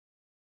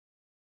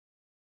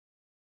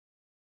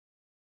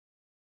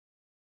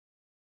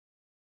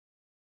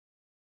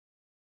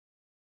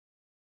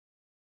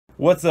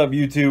What's up,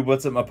 YouTube?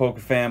 What's up, my Poke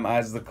fam?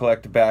 Eyes the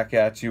Collector back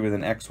at you with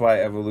an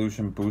XY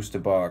Evolution booster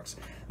box.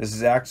 This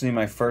is actually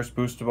my first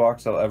booster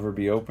box I'll ever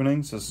be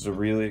opening, so this is a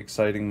really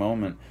exciting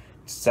moment.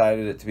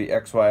 Decided it to be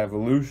XY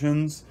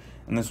Evolutions,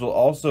 and this will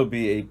also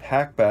be a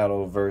pack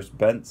battle versus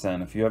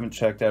Benson. If you haven't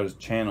checked out his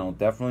channel,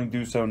 definitely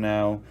do so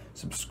now.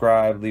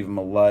 Subscribe, leave him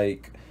a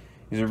like.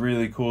 He's a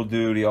really cool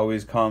dude. He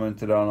always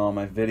commented on all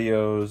my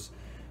videos.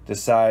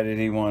 Decided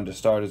he wanted to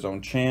start his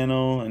own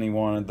channel, and he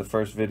wanted the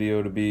first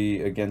video to be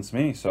against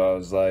me, so I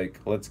was like,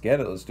 let's get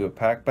it. Let's do a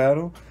pack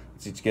battle.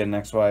 Let's each get an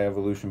XY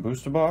Evolution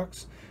booster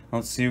box.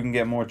 Let's see who can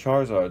get more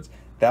Charizards.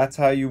 That's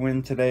how you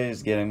win today,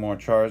 is getting more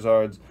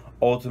Charizards.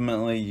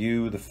 Ultimately,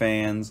 you, the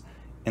fans,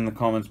 in the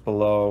comments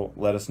below,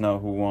 let us know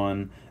who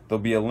won. There'll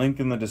be a link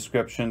in the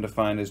description to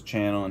find his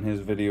channel and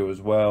his video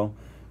as well.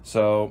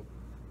 So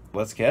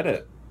let's get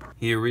it.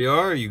 Here we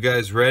are. You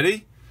guys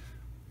ready?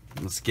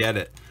 Let's get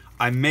it.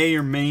 I may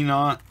or may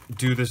not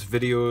do this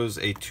video as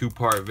a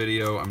two-part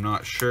video. I'm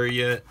not sure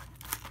yet.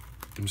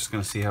 I'm just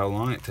going to see how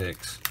long it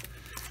takes.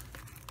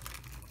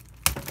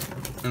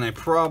 And I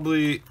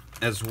probably,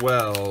 as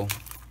well,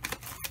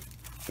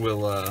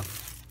 will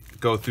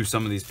go through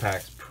some of these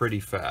packs pretty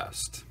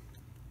fast.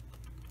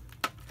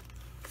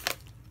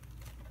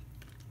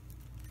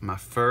 My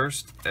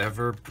first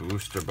ever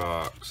booster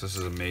box. This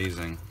is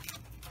amazing.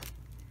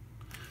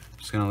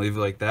 Just going to leave it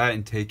like that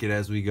and take it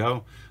as we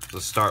go.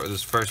 Let's start with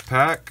this first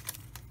pack.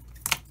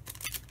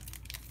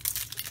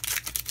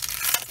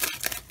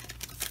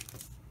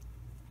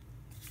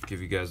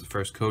 Give you guys the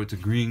first code. It's a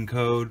green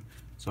code,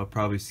 so I'll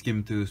probably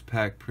skim through this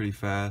pack pretty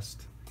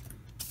fast.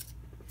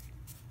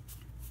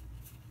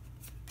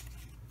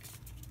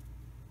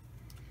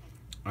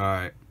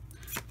 Alright.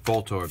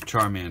 Voltorb,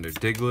 Charmander,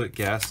 Diglett,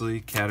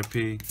 Ghastly,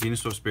 Caterpie,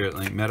 Venusaur Spirit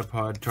Link,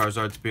 Metapod,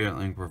 Charizard Spirit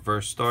Link,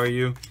 Reverse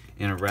Staryu,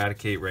 and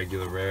Eradicate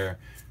Regular Rare.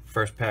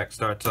 First pack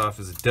starts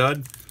off as a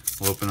dud.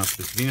 We'll open up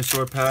this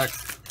Venusaur pack.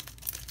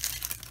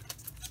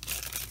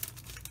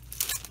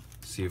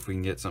 See if we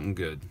can get something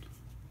good.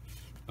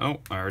 Oh,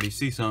 I already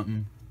see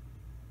something.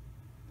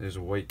 There's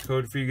a white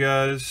code for you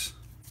guys.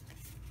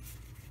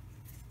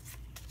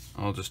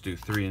 I'll just do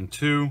 3 and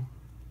 2.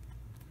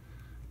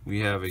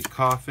 We have a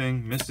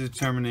Coughing,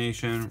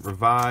 Misdetermination,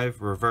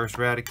 Revive, Reverse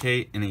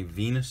Eradicate, and a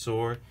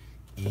Venusaur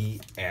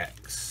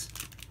EX.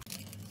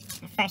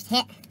 Our first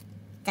hit.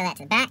 Throw that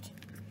to the back.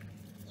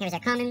 Here's our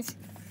commons.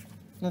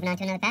 Moving on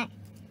to another pack.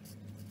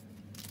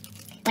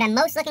 What I'm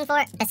most looking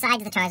for,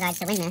 besides the Charizards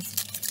to win this,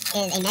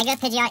 is a Mega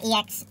Pidgeot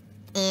EX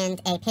and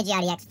a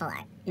Pidgeot EX Full Art.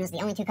 And those are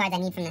the only two cards I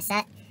need from this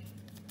set.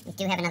 We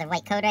do have another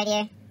white code right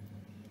here.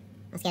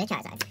 Let's get a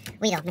Charizard.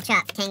 Weedle,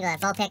 Machop, Tangela,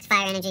 Vulpix,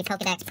 Fire Energy,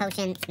 Pokedex,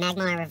 Potion,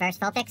 Magmar, Reverse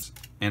Vulpix.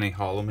 And a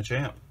Holo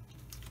Machamp.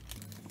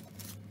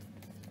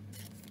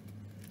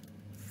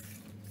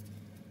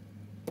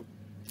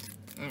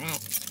 Alright,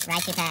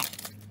 Raichu pack.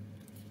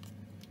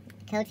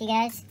 Code for you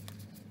guys.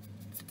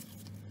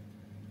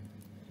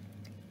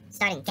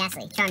 Starting,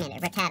 Ghastly, Charmander,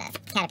 Rattata,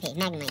 Caterpie,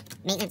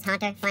 Magnemite, Maintenance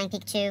Haunter, Flying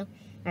Pikachu,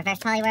 Reverse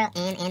Poliwhirl,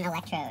 and an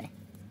Electrode.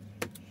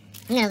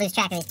 I'm going to lose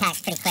track of these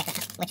packs pretty quick,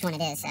 which one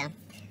it is, so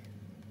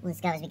let's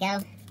go as we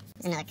go.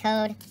 There's another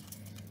code.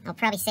 I'll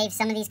probably save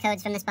some of these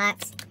codes from this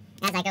box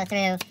as I go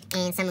through,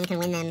 and someone can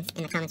win them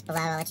in the comments below.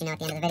 I'll let you know at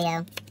the end of the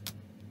video.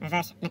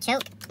 Reverse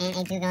Machoke, and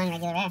a Dugong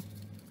Regular Rare.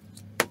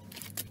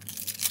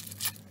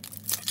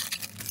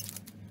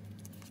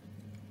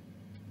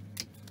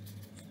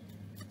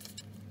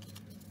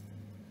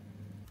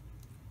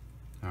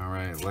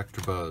 Alright,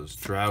 Electabuzz,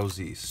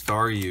 Drowsy,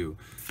 Staryu,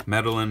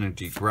 Metal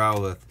Energy,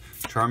 Growlithe,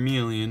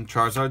 Charmeleon,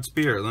 Charizard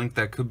Spirit Link,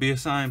 that could be a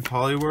sign,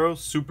 Poliwhirl,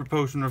 Super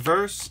Potion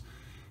Reverse,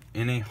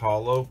 and a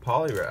Holo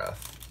Poliwrath.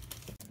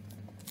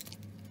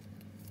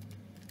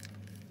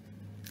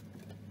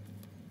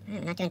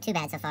 Not doing too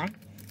bad so far.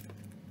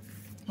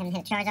 Haven't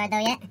hit a Charizard though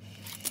yet.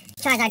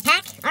 Charizard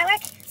pack,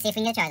 artwork. See if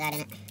we can get a Charizard in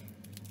it.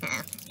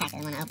 Uh-oh, this pack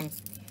doesn't want to open.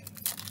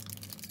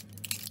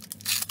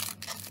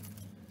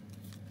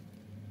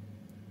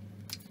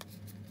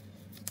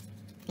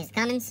 Here's the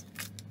commons.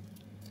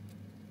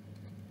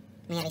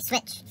 We have a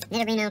Switch,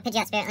 Nidorino,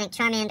 Pidgeot Spirit Link,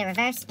 Charmander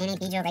Reverse, and a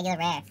Beedrill Regular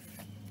Rare.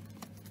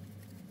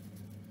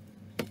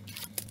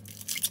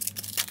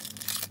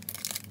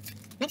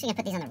 I'm actually going to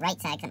put these on the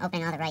right side, because I'm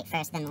opening all the right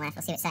first, then the left.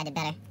 We'll see which side did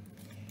better.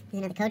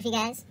 Here's another code for you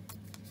guys.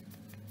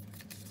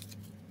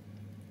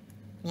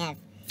 We have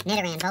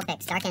Nidoran,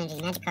 Vulpix, Dark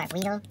Energy, Magikarp,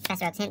 Weedle,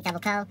 Professor Oak's Hint,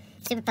 Double Co,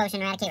 Super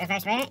Potion, Eradicate,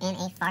 Reverse Rare, and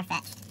a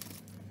Farfetch'd.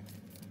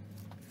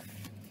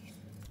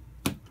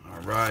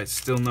 Alright,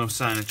 still no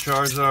sign of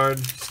Charizard,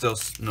 still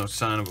no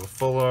sign of a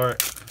Full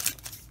Art.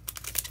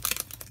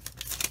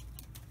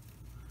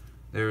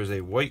 There is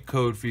a white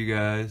code for you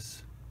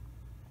guys.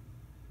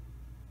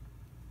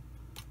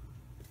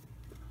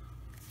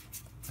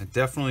 I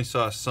definitely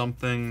saw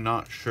something,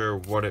 not sure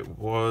what it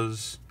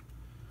was.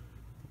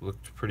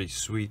 Looked pretty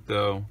sweet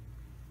though.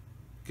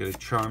 Get a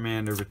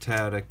Charmander,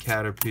 Rattata,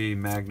 Caterpie,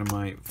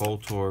 Magnemite,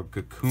 Voltorb,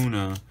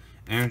 Kakuna,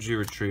 Energy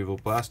Retrieval,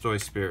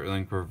 Blastoise Spirit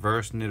Link,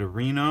 Reverse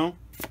Nidorino,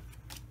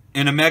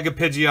 and a Mega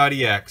Pidgeot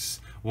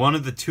EX. One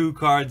of the 2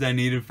 cards I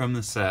needed from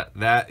the set.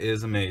 That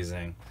is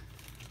amazing.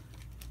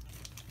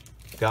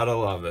 Gotta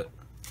love it.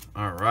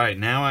 Alright,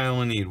 now I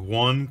only need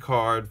 1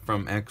 card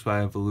from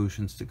XY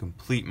Evolutions to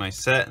complete my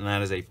set, and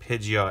that is a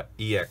Pidgeot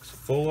EX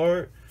Full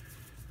Art.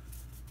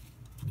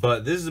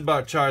 But this is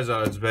about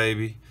Charizards,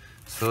 baby.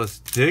 So let's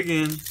dig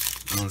in,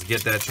 and let's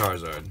get that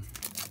Charizard.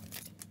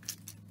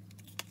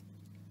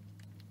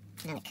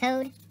 Another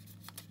code.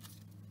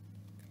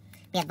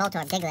 We have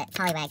Voltorb, Diglett,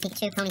 Poliwag,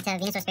 Pikachu, Ponyta,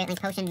 Venusaur, Spirit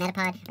Link, Potion,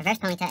 Metapod, Reverse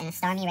Ponyta, and a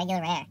Starmie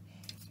regular rare.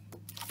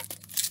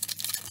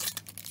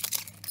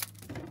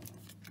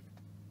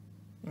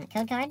 Another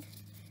code card.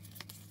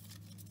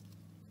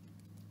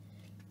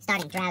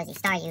 Starting Drowsy,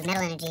 Staryu,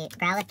 Metal Energy,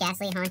 Growlithe,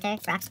 Ghastly, Haunter,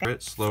 Rock Scrap,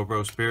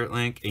 Slowbro, Spirit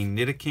Link, a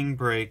Nidoking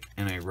Break,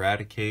 and a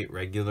Eradicate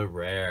regular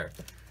rare.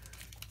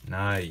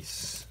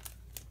 Nice.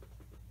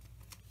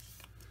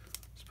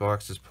 This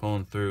box is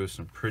pulling through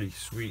some pretty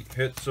sweet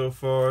hits so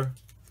far.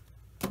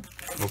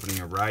 Opening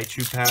a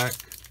Raichu pack.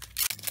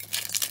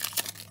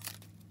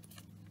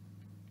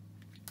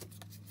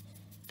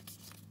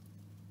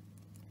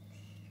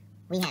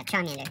 We have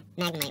Charmander,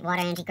 Magnemite,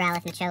 Water Energy,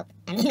 Growlithe,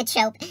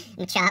 Machop,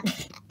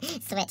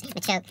 Switch,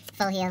 Machoke,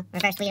 Full Heal,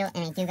 Reverse Weedle,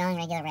 and a Dugong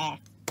regular rare.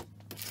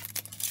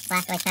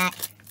 Blastoise pack.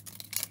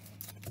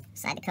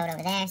 Slide the code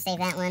over there, save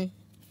that one.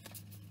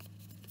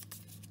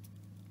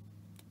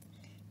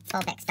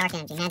 Vulpix, Dark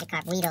Energy,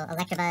 Magikarp, Weedle,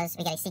 Electabuzz.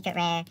 We got a Secret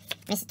Rare,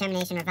 Mist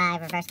Determination,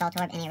 Revive, Reverse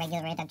Voltorb, and a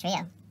regular rare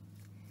Dugtrio.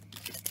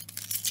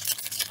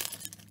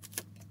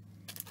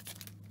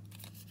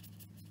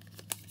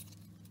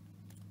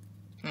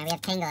 Alright, we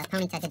have Tangela,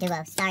 Ponyta,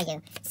 Doduo, Staryu,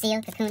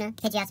 Seal, Kakuna,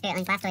 Pidgeot, Spirit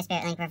Link, Blastoise,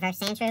 Spirit Link, Reverse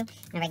Sandshrew,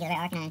 and a regular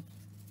rare Arcanine.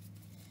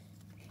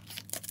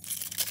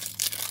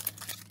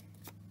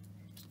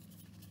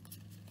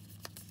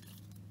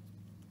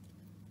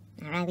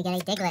 Alright, we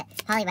got a Diglett,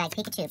 Poliwag,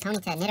 Pikachu,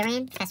 Ponyta,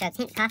 Nidoran, Professor Oak's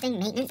Hint, Coughing,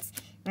 Maintenance,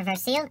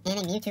 Reverse Seal, and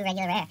a Mewtwo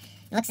regular rare.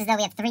 It looks as though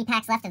we have 3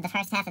 packs left of the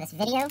first half of this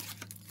video.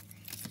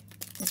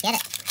 Let's get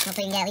it.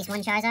 Hopefully we can get at least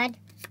 1 Charizard.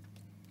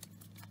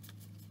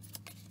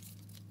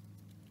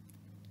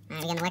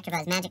 Alright, we got an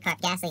Electabuzz,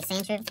 Magikarp, Ghastly,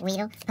 Sandshrew,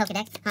 Weedle,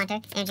 Pokedex, Haunter,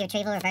 Energy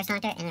Retrieval, Reverse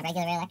Haunter, and a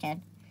regular rare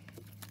Electrode.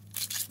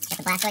 Got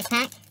the Blastoise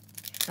pack.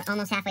 We're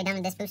almost halfway done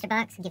with this booster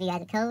box. I'll give you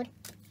guys a code.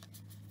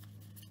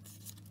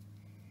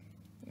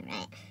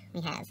 Alright,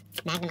 we have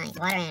Magnemite,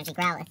 Water Energy,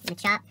 Growlithe,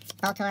 Machop,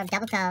 Voltorb,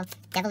 Double Toe,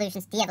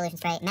 Devolution, De-Evolution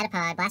Spray,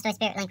 Metapod, Blastoise,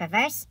 Spirit Link,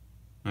 Reverse.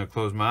 I'm gonna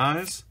close my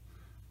eyes.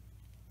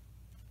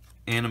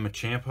 And a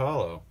Machamp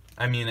Hollow.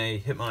 I mean a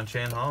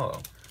Hitmonchan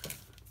Hollow.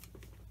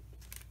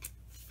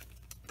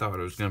 Thought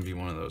it was gonna be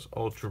one of those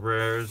ultra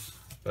rares,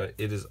 but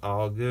it is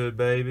all good,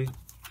 baby.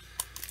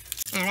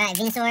 Alright,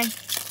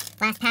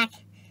 Venusaur, last pack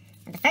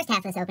of the first half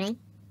of this opening.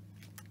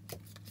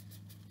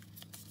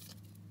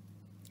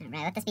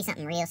 Alright, let this be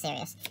something real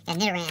serious. Got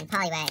Nidoran,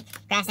 Poliwag,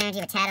 Grass Energy,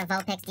 Rattata,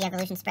 Vulpix,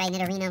 De-Evolution Spray,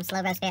 Nidorino,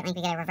 Slowbro, Spirit Link.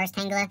 We got a Reverse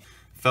Tangela.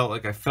 Felt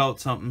like I felt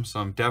something, so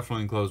I'm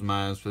definitely closing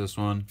my eyes for this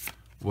one.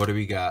 What do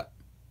we got?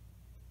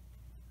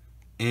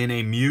 And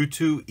a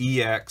Mewtwo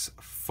EX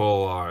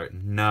Full Art.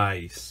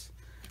 Nice.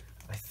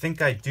 I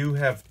think I do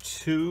have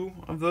 2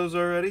 of those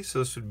already, so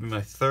this would be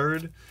my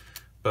 3rd.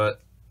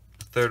 But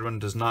the 3rd one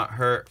does not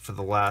hurt for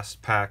the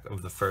last pack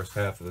of the first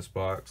half of this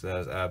box. That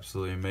is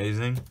absolutely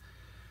amazing.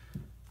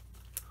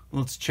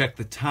 Let's check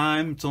the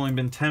time. It's only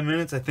been 10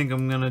 minutes. I think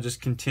I'm going to just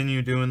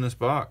continue doing this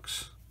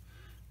box.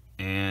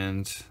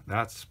 And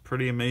that's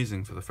pretty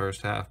amazing for the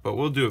first half. But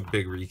we'll do a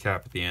big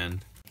recap at the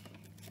end.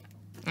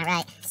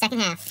 Alright, second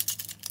half.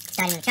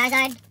 Starting with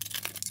Charizard.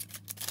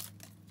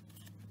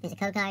 Here's a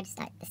code card to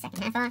start the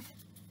second half off.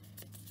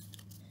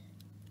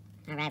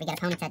 Alright, we got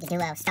a Ponyta,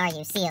 Doduo,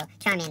 Staryu, Seal,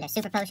 Charmander,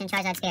 Super Potion,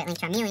 Charizard, Spirit Link,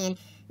 Charmeleon,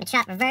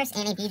 Machop, Reverse,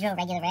 and a Beedrill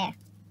regular rare.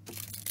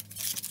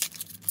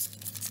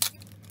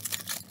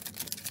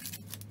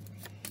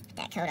 Put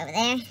that code over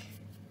there.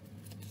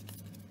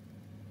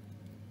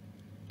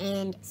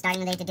 And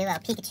starting with a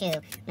Doduo,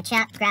 Pikachu,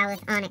 Machop,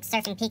 Growlithe, Onix,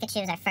 Surfing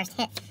Pikachu is our first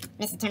hit.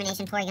 Mist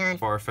Determination, Porygon.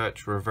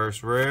 Farfetch,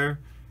 Reverse Rare.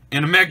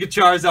 And a Mega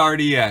Charizard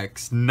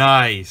EX.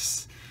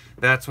 Nice.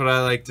 That's what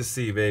I like to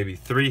see, baby.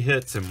 3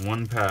 hits in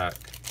 1 pack.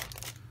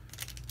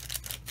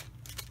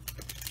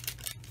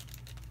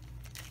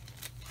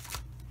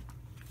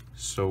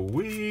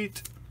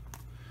 Sweet.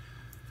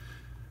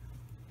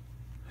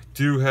 I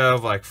do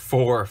have like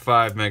 4 or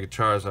 5 Mega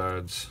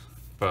Charizards,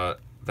 but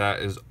that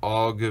is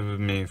all good with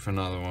me for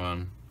another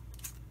one.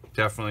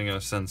 Definitely going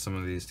to send some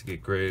of these to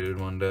get graded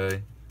one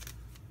day.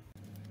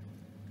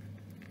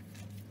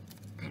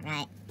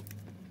 Alright.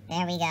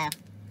 There we go.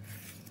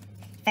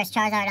 First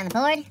Charizard on the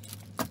board.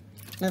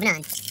 Moving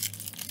on.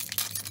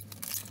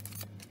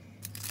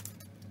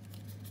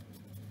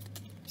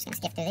 Just gonna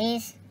skip through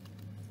these.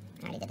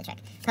 I already did the trick.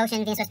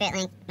 Potion, Venusaur, Spirit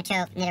Link,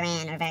 Machoke,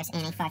 Nidoran, Reverse,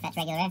 and a Farfetch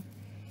regular rare.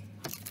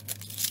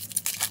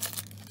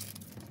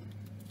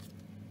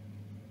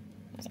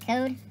 There's a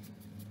code.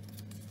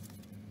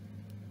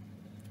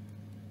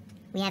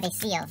 We have a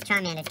Seal,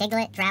 Charmander,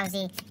 Diglett,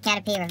 Drowsy,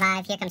 Caterpie,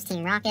 Revive. Here comes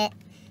Team Rocket.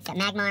 Got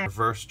Magmar.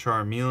 Reverse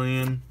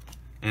Charmeleon,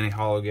 and a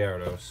Holo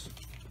Gyarados.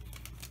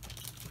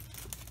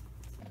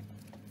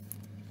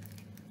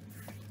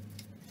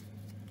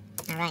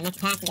 Alright,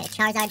 next pack, we got a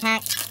Charizard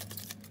pack.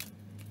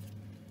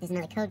 Here's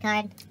another code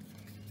card.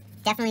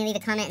 Definitely leave a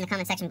comment in the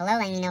comment section below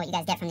letting me know what you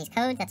guys get from these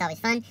codes. That's always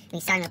fun. We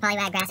start with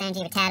Poliwag, Grass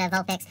Energy, Rattata,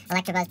 Vulpix,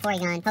 Electabuzz,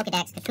 Porygon,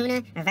 Pokedex,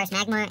 Kakuna, Reverse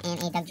Magmar, and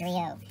a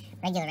Dugtrio.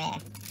 Regular rare.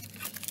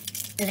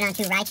 Moving on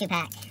to Raichu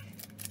pack.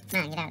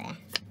 Come on, get out of there.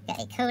 Got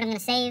a code I'm going to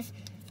save.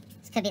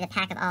 This could be the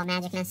pack of all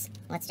magicness.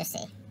 Let's just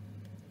see.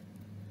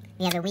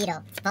 We have a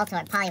Weedle,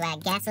 Voltorb,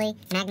 Poliwag, Ghastly,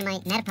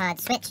 Magnemite, Metapod,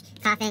 Switch,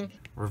 Coughing,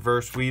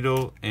 Reverse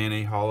Weedle, and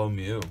a Hollow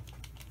Mew.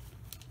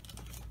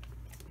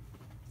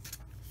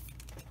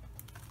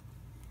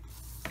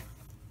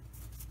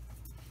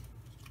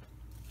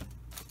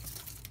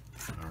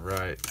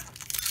 Alright.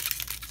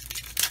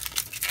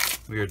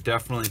 We are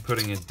definitely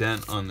putting a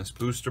dent on this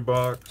booster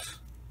box.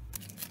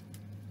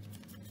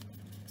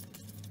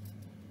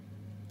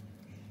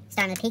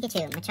 Starting with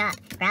Pikachu, Machop,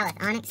 Growlithe,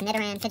 Onix,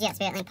 Nidoran, Pidgeot,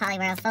 Spirit Link,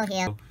 Poliwhirl, Full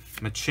Heal,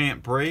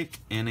 Machamp Break,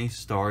 and a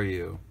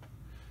Staryu.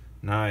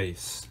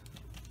 Nice.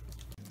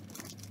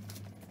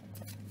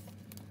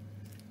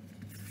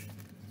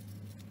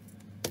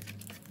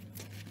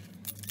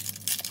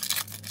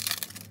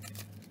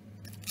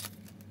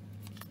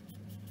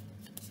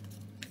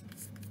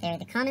 There are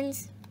the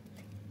commons.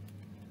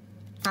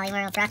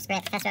 Poliwhirl, Brock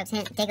Spirit, Professor Oak's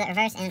Hint, Diglett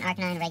Reverse, and an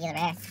Arcanine regular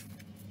rare.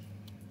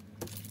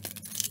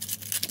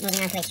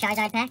 Moving on to a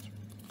Charizard pack.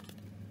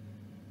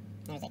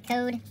 There's a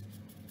code.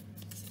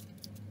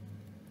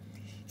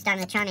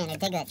 Starting with Charmander,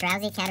 Diglett,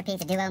 Drowsy,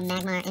 Caterpie, Duo,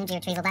 Magmar, Energy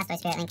Retrieval, Blastoise,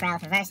 Spirit Link,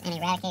 Growlithe Reverse, and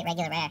Eradicate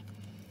regular rare.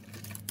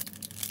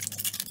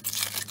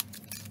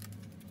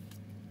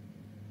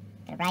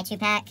 Got a Raichu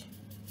pack.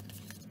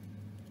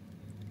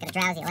 Got a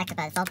Drowsy,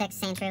 Electabuzz, Vulpix,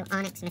 Sandshrew,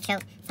 Onix,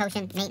 Machoke,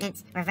 Potion,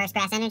 Maintenance, Reverse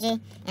Grass Energy,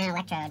 and an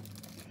Electrode.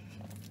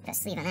 Got a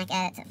sleeve on that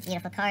guy. It's a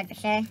beautiful card for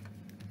sure.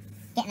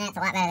 Getting that's a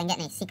lot better than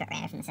getting a secret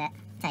rare from the set.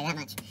 I'll tell you that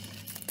much.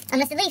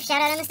 Unlisted Leaf,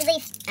 shout out Unlisted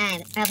Leaf.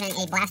 Alright, we're opening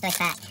a Blastoise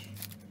pack.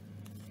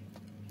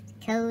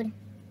 Code.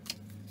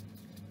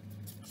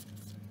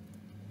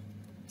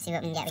 See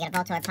what we can get. We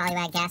got a Voltorb,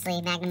 Poliwag,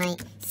 Ghastly,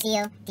 Magnemite,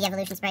 Seal,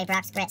 De-Evolution Spray,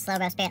 Brock Spirit,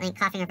 Slowbro, Spirit Link,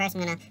 Coughing Reverse.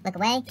 I'm gonna look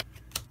away.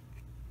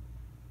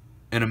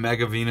 And a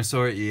Mega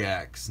Venusaur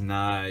EX.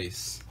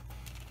 Nice.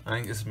 I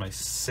think this is my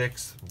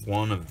 6th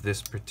one of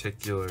this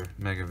particular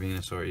Mega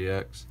Venusaur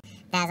EX.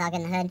 That's all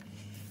good in the hood.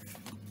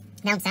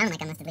 Now I'm sounding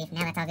like Unlisted Leaf.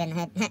 Now that's all good in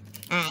the hood.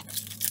 Alright.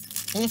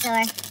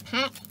 Venusaur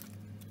pack.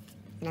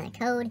 Another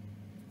code.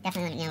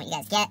 Definitely let me know what you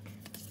guys get.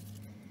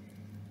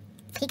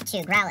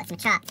 Pikachu, Growlithe,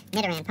 Machop,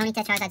 Nidoran,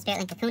 Ponyta, Charizard, Spirit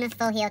Link, Kakuna,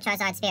 Full Heal,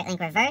 Charizard, Spirit Link,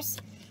 Reverse,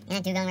 and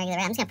a Dugong regular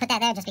rare. I'm just going to put that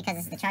there just because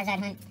this is the Charizard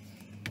hunt.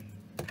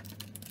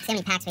 See how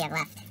many packs we have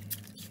left.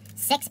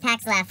 6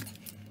 packs left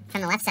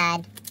from the left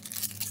side.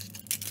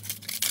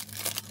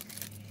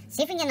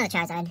 See if we can get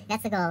another Charizard.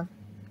 That's the goal.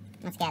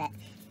 Let's get it.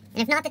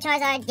 And if not the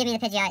Charizard, give me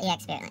the Pidgeot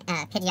EX Spirit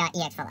Link.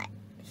 Pidgeot EX Full Art.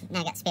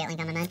 Now I got Spirit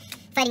Link on my mind.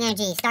 Fighting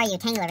Energy, Staryu,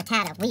 Tangela,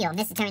 Rattata, Wheel,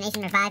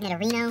 Misdetermination, Revive,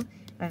 Nidorino,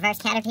 Reverse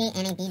Caterpie,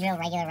 and a Beedrill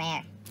regular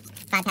rare.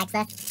 5 packs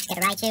left. Get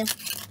a Raichu.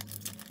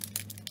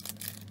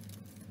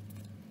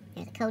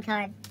 Here's a code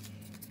card.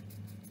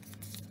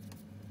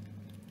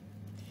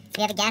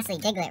 We have a Ghastly,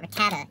 Diglett,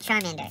 Rattata,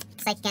 Charmander,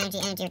 Psychic Energy,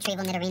 Energy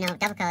Retrieval, Nidorino,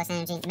 Double Colorless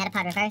Energy,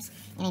 Metapod Reverse,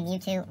 and a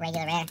Mewtwo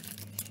regular rare.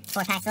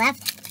 4 packs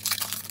left.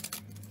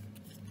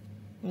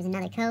 Here's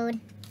another code.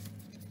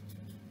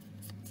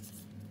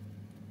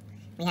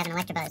 We have an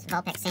Electabuzz,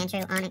 Vulpix,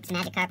 Sandshrew, Onix,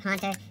 Magikarp,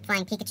 Haunter,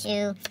 Flying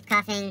Pikachu,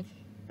 Coughing,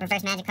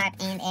 Reverse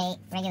Magikarp, and a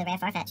regular rare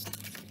Farfetch'd.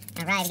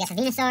 Alright, we got the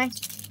Venusaur,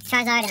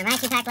 Charizard, and a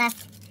Raichu pack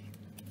left.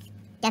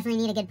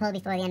 Definitely need a good pull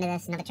before the end of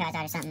this. Another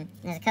Charizard or something.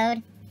 There's a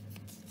code.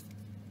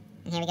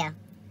 And here we go.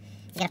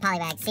 We got a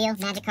Poliwag, Seal,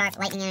 Magikarp,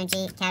 Lightning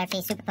Energy,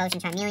 Caterpie, Super Potion,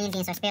 Charmeleon,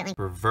 Venusaur, Spirit Link,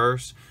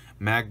 Reverse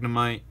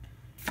Magnemite,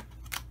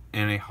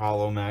 and a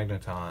Hollow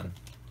Magneton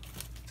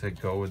to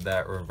go with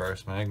that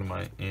Reverse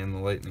Magnemite and the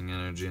Lightning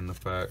Energy in the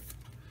pack.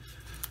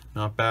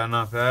 Not bad,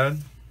 not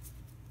bad.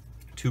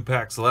 2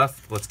 packs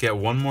left. Let's get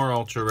one more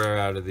Ultra Rare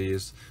out of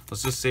these.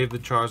 Let's just save the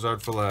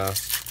Charizard for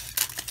last.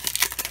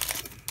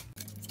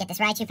 Let's get this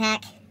Raichu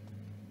pack.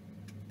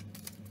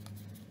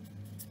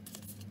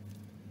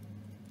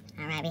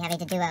 Alright, we have a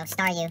Duo,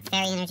 Staryu,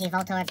 Fairy Energy,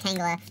 Voltorb,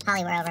 Tangela,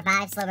 Poliwhirl,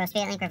 Revive, Slowbro,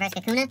 Spirit Link, Reverse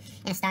Kakuna,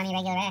 and a Starmie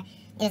regular rare.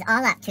 It is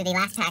all up to the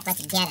last pack.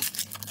 Let's get it.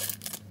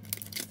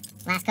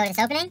 Last code of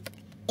this opening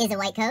is a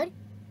white code.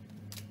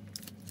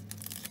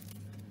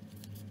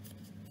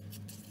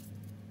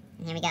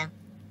 And here we go.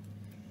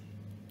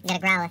 We got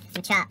a Growlithe,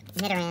 Machop,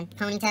 Nidoran,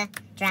 Ponyta,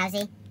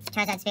 Drowsy,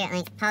 Charizard, Spirit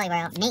Link,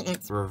 Poliwhirl,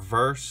 Maintenance.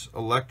 Reverse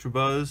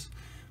Electabuzz.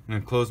 I'm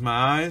going to close my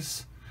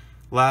eyes.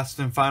 Last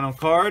and final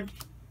card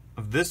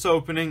of this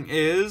opening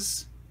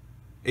is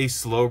a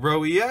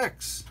Slowbro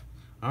EX.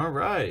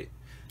 Alright.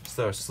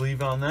 So our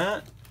sleeve on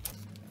that.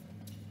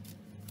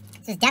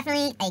 This is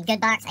definitely a good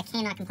box. I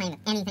cannot complain with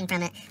anything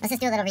from it. Let's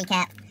just do a little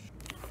recap.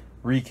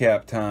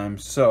 Recap time.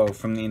 So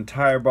from the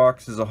entire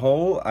box as a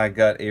whole, I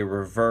got a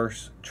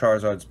reverse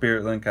Charizard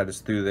Spirit Link. I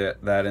just threw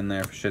that in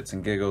there for shits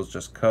and giggles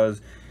just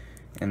cuz.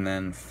 And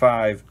then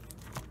 5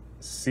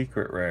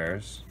 secret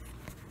rares.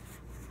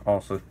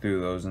 Also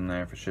threw those in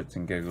there for shits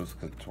and giggles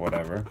because it's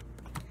whatever.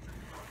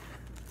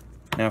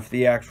 Now for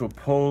the actual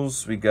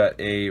pulls, we got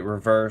a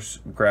reverse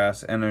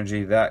grass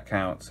energy. That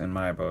counts in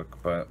my book,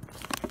 but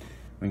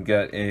we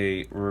got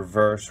a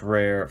reverse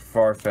rare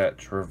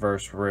Farfetch,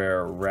 reverse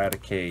rare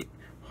Raticate,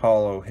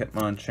 holo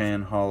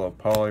Hitmonchan, holo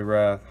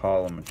Poliwrath,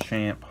 holo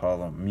Machamp,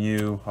 holo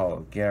Mew,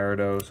 holo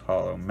Gyarados,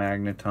 holo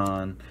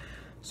Magneton.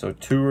 So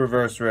 2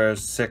 reverse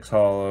rares, 6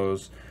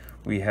 holos.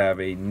 We have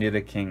a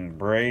Nidoking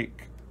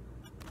break.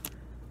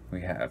 We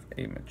have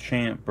a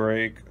Machamp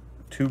break,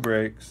 2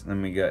 breaks.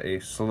 Then we got a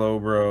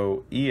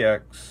Slowbro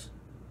EX.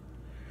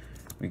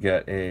 We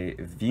got a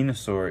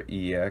Venusaur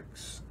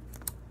EX,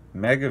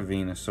 Mega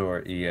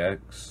Venusaur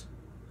EX,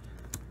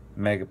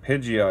 Mega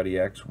Pidgeot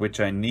EX, which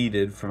I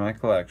needed for my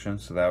collection,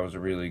 so that was a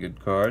really good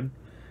card.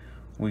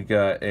 We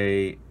got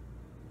a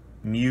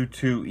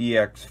Mewtwo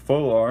EX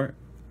full art,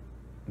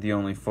 the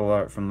only full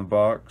art from the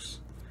box,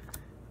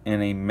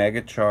 and a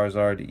Mega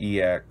Charizard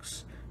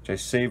EX, which I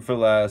saved for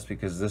last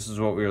because this is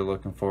what we were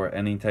looking for,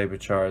 any type of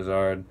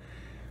Charizard.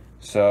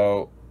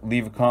 So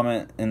leave a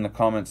comment in the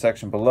comment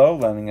section below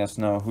letting us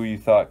know who you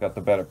thought got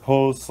the better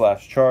pulls /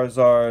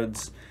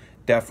 Charizards.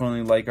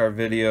 Definitely like our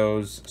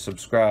videos,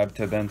 subscribe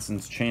to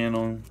Benson's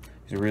channel.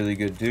 He's a really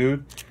good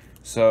dude.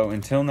 So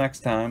until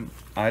next time,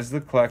 Eyes the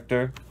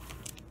Collector,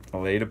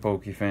 later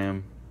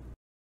Pokefam.